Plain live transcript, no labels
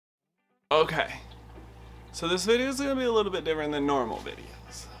Okay, so this video is gonna be a little bit different than normal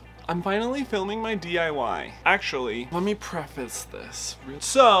videos. I'm finally filming my DIY. Actually, let me preface this.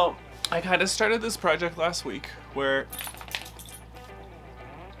 So, I kind of started this project last week where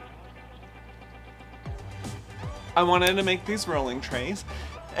I wanted to make these rolling trays.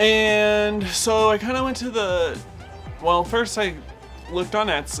 And so I kind of went to well, first I looked on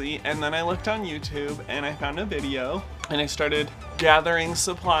Etsy and then I looked on YouTube and I found a video and I started gathering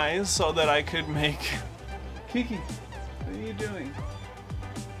supplies so that I could make... Kiki, what are you doing?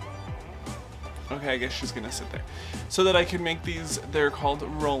 Okay, I guess she's gonna sit there. So that I could make these, they're called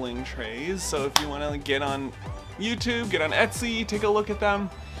rolling trays. So if you wanna get on YouTube, get on Etsy, take a look at them.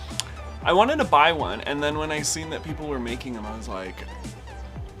 I wanted to buy one, and then when I seen that people were making them, I was like,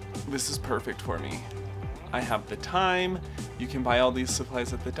 this is perfect for me. I have the time, you can buy all these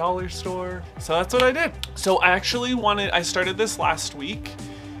supplies at the dollar store. So that's what I did. So I started this last week,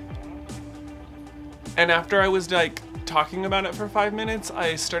 and after I was like talking about it for 5 minutes,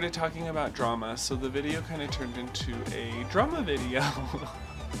 I started talking about drama. So the video kind of turned into a drama video.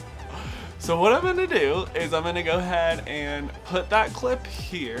 So what I'm gonna do is I'm gonna go ahead and put that clip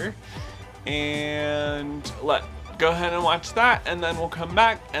here and go ahead and watch that, and then we'll come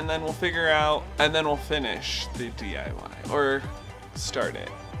back and then we'll figure out, and then we'll finish the DIY or start it.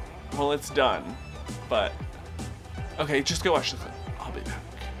 Well, it's done, but okay, just go watch the clip. I'll be back.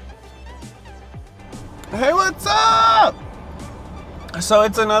 Hey, what's up? So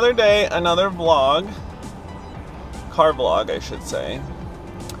it's another day, another vlog, car vlog, I should say.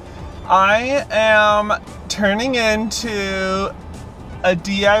 I am turning into a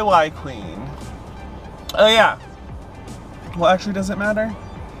DIY queen. Oh yeah. Well, actually, does it matter?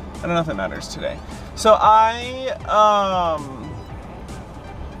 I don't know if it matters today. So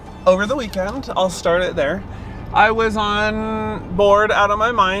over the weekend, I'll start it there. I was bored out of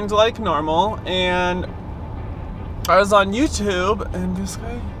my mind like normal, and I was on YouTube, and this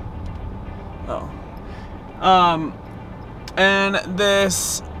guy, and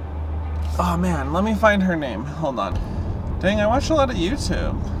this, oh man, let me find her name. Hold on. Dang, I watch a lot of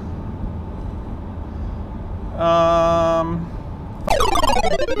YouTube.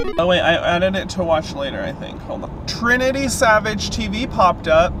 Oh wait, I added it to watch later, I think. Hold on. Trinity Savage TV popped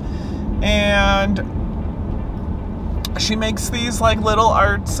up, and she makes these like little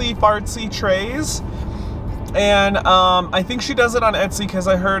artsy fartsy trays. And I think she does it on Etsy because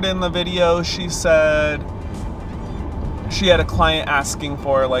I heard in the video she said she had a client asking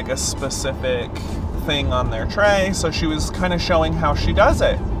for like a specific thing on their tray, so she was kind of showing how she does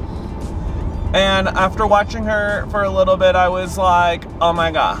it. And after watching her for a little bit, I was like, oh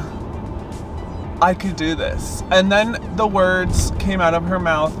my god, I could do this. And then the words came out of her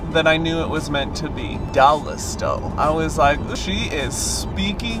mouth that I knew it was meant to be. Dalisto. I was like, she is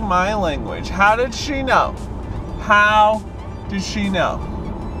speaking my language. How did she know? How did she know?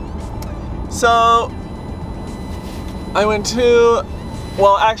 So I went to,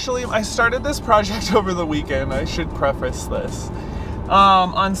 well, actually, I started this project over the weekend. I should preface this.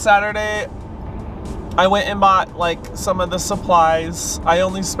 On Saturday, I went and bought like some of the supplies. I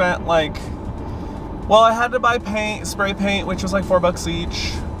only spent like, well, I had to buy paint, spray paint, which was like $4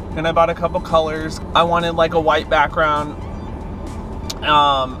 each. And I bought a couple colors. I wanted like a white background.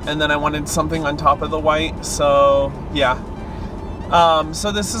 And then I wanted something on top of the white. So yeah.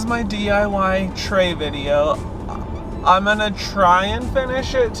 So this is my DIY tray video. I'm gonna try and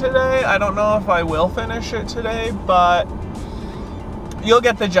finish it today. I don't know if I will finish it today, but you'll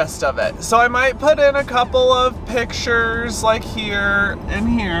get the gist of it. So I might put in a couple of pictures like here and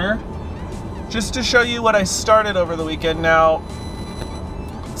here, just to show you what I started over the weekend. Now,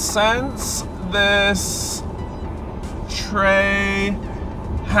 since this tray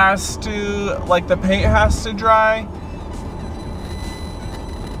has to, like the paint has to dry.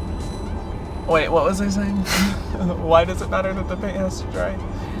 Wait, what was I saying? Why does it matter that the paint has to dry?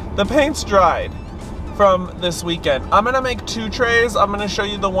 The paint's dried from this weekend. I'm gonna make 2 trays. I'm gonna show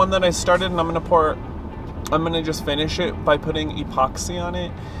you the one that I started, and I'm gonna just finish it by putting epoxy on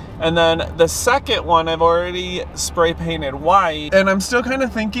it. And then the second one I've already spray painted white, and I'm still kind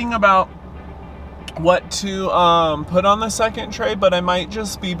of thinking about what to put on the second tray, but I might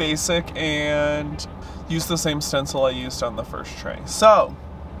just be basic and use the same stencil I used on the first tray. So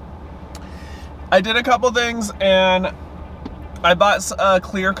I did a couple things, and I bought a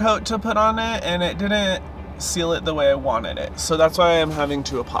clear coat to put on it, and it didn't seal it the way I wanted it. So that's why I'm having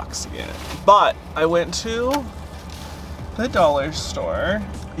to epoxy it. But I went to the dollar store.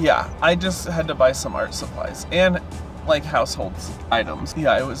 Yeah, I just had to buy some art supplies and like household items.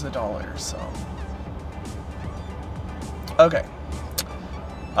 Yeah, it was $1, so. Okay.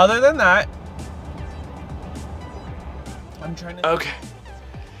 Other than that, I'm trying to... Okay.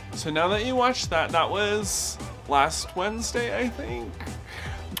 So now that you watched that, that was last Wednesday, I think.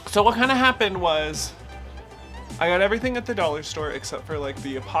 So what kind of happened was I got everything at the dollar store except for like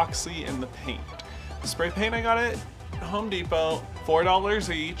the epoxy and the paint. The spray paint I got at Home Depot,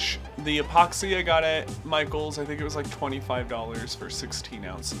 $4 each. The epoxy I got at Michael's, I think it was like $25 for 16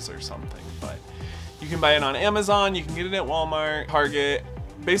 ounces or something. But you can buy it on Amazon, you can get it at Walmart, Target,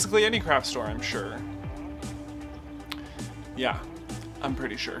 basically any craft store, I'm sure. Yeah, I'm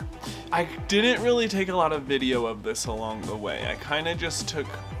pretty sure. I didn't really take a lot of video of this along the way. I kind of just took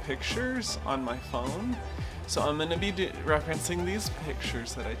pictures on my phone. So I'm gonna be referencing these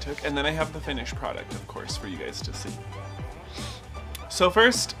pictures that I took, and then I have the finished product, of course, for you guys to see. So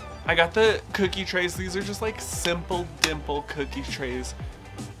first, I got the cookie trays. These are just like simple dimple cookie trays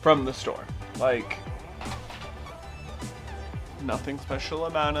from the store. Like, nothing special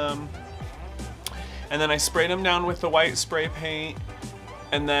about them. And then I sprayed them down with the white spray paint.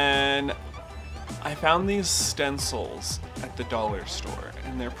 And then I found these stencils at the dollar store,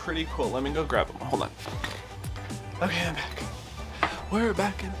 and they're pretty cool. Let me go grab them. Hold on. Okay, I'm back. We're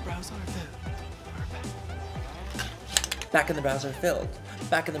back in the browser filled. We're back. Back in the browser filled.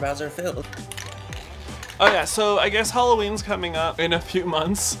 Back in the browser filled. Oh yeah, so I guess Halloween's coming up in a few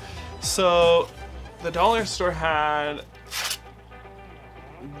months. So the dollar store had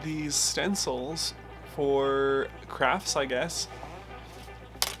these stencils for crafts, I guess.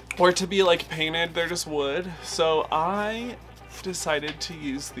 Or to be like painted, they're just wood. So I decided to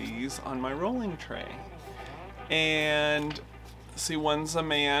use these on my rolling tray. And see, one's a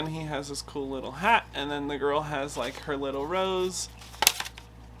man, he has this cool little hat, and then the girl has like her little rose.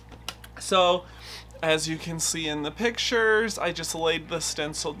 So as you can see in the pictures, I just laid the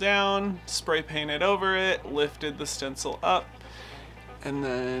stencil down, spray painted over it, lifted the stencil up, and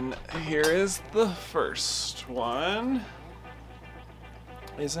then here is the first one.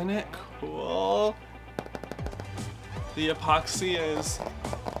 Isn't it cool? The epoxy is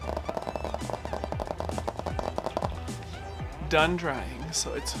done drying,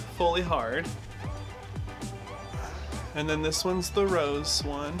 so it's fully hard. And then this one's the rose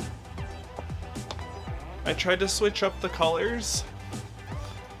one. I tried to switch up the colors.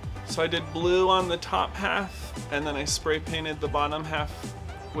 So I did blue on the top half, and then I spray painted the bottom half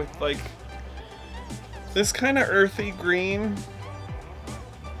with like this kind of earthy green.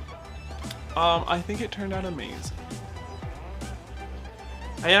 I think it turned out amazing.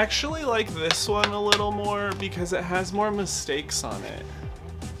 I actually like this one a little more because it has more mistakes on it.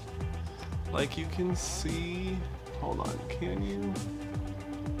 Like you can see, hold on, can you?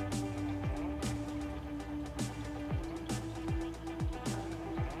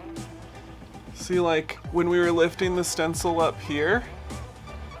 See, like when we were lifting the stencil up here,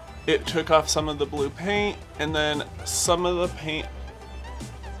 it took off some of the blue paint, and then some of the paint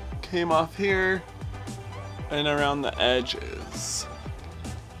came off here and around the edges.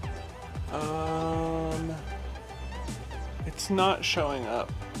 It's not showing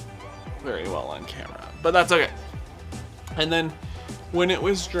up very well on camera, but that's okay. And then when it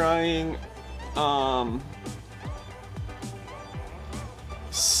was drying,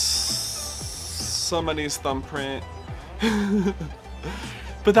 somebody's thumbprint.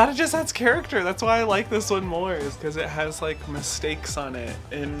 But that just adds character. That's why I like this one more, is because it has like mistakes on it,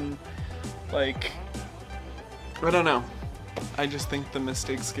 and like, I don't know. I just think the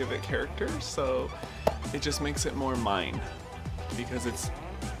mistakes give it character, so it just makes it more mine because it's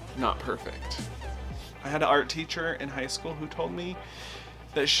not perfect. I had an art teacher in high school who told me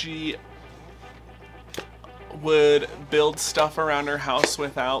that she would build stuff around her house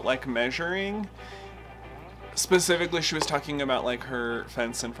without like measuring. Specifically, she was talking about like her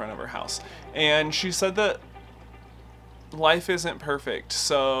fence in front of her house, and she said that life isn't perfect,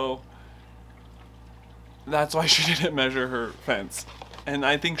 so that's why she didn't measure her fence. And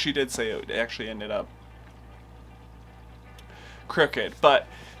I think she did say it actually ended up crooked, but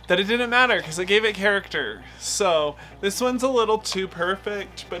that it didn't matter because it gave it character. So this one's a little too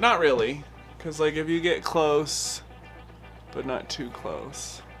perfect, but not really, because like if you get close but not too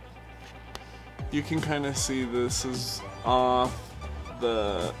close, you can kind of see this is off.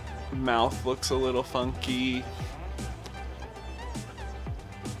 The mouth looks a little funky.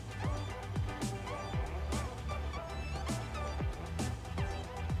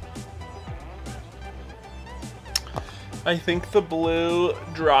 I think the blue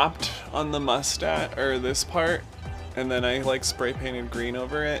dropped on the mustache, or this part, and then I like spray painted green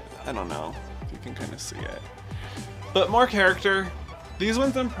over it. I don't know if you can kind of see it. But more character. These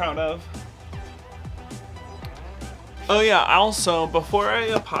ones I'm proud of. Oh yeah, also, before I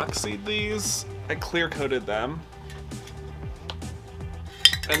epoxied these, I clear coated them.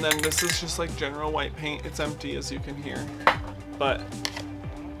 And then this is just like general white paint. It's empty, as you can hear. But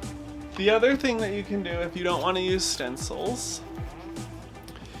the other thing that you can do if you don't want to use stencils,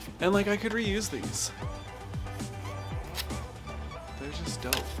 and like I could reuse these. They're just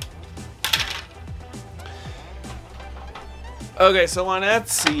dope. Okay, so on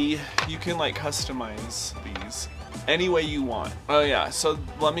Etsy, you can like customize these any way you want. Oh yeah, so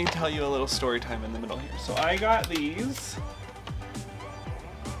let me tell you a little story time in the middle here. So I got these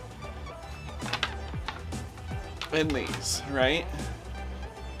and these, right?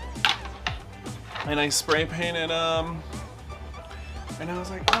 And I spray painted them. And I was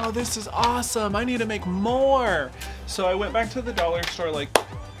like, oh, this is awesome. I need to make more. So I went back to the dollar store like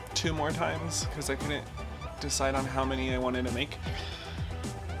 2 more times because I couldn't decide on how many I wanted to make.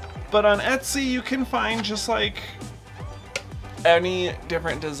 But on Etsy, you can find just like any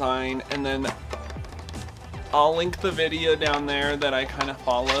different design, and then I'll link the video down there that I kind of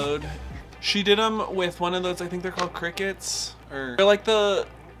followed. She did them with one of those, I think they're called crickets, or they're like the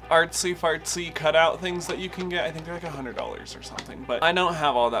artsy fartsy cutout things that you can get. I think they're like $100 or something, but I don't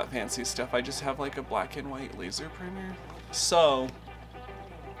have all that fancy stuff. I just have like a black and white laser printer. So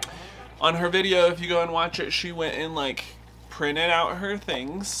on her video, if you go and watch it, she went and like printed out her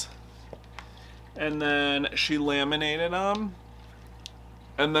things, and then she laminated them,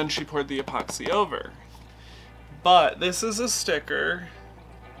 and then she poured the epoxy over. But this is a sticker,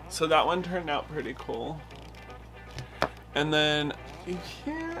 so that one turned out pretty cool. And then you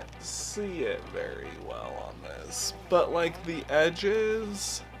can't see it very well on this, but like the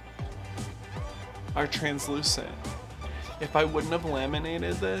edges are translucent. If I wouldn't have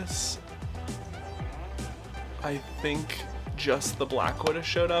laminated this, I think just the black would have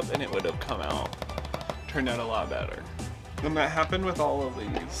showed up and it would have come out, turned out a lot better. And that happened with all of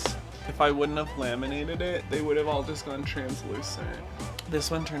these. If I wouldn't have laminated it, they would have all just gone translucent.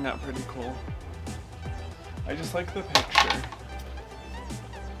 This one turned out pretty cool. I just like the picture.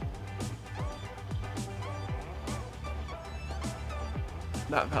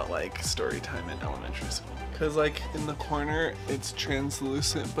 That felt like story time in elementary school. Cause like in the corner, it's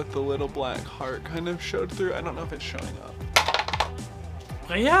translucent, but the little black heart kind of showed through. I don't know if it's showing up.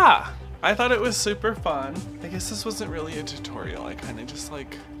 But yeah, I thought it was super fun. I guess this wasn't really a tutorial. I kind of just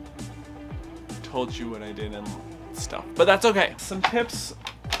like told you what I did and stuff, but that's okay. Some tips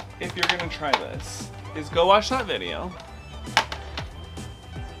if you're gonna try this is go watch that video.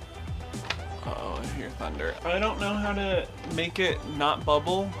 Uh-oh, I hear thunder. I don't know how to make it not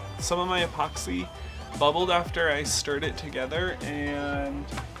bubble. Some of my epoxy bubbled after I stirred it together, and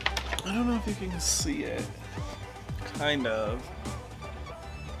I don't know if you can see it. Kind of.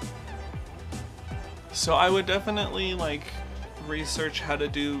 So I would definitely like research how to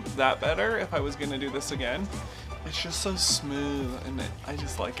do that better if I was gonna do this again. It's just so smooth and I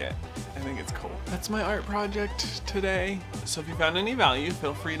just like it. I think it's cool. That's my art project today. So if you found any value,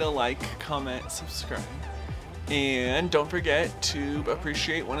 feel free to like, comment, subscribe. And don't forget to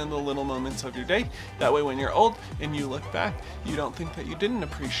appreciate one of the little moments of your day. That way when you're old and you look back, you don't think that you didn't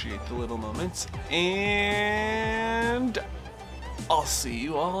appreciate the little moments. And I'll see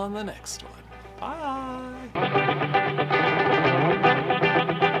you all on the next one. Bye.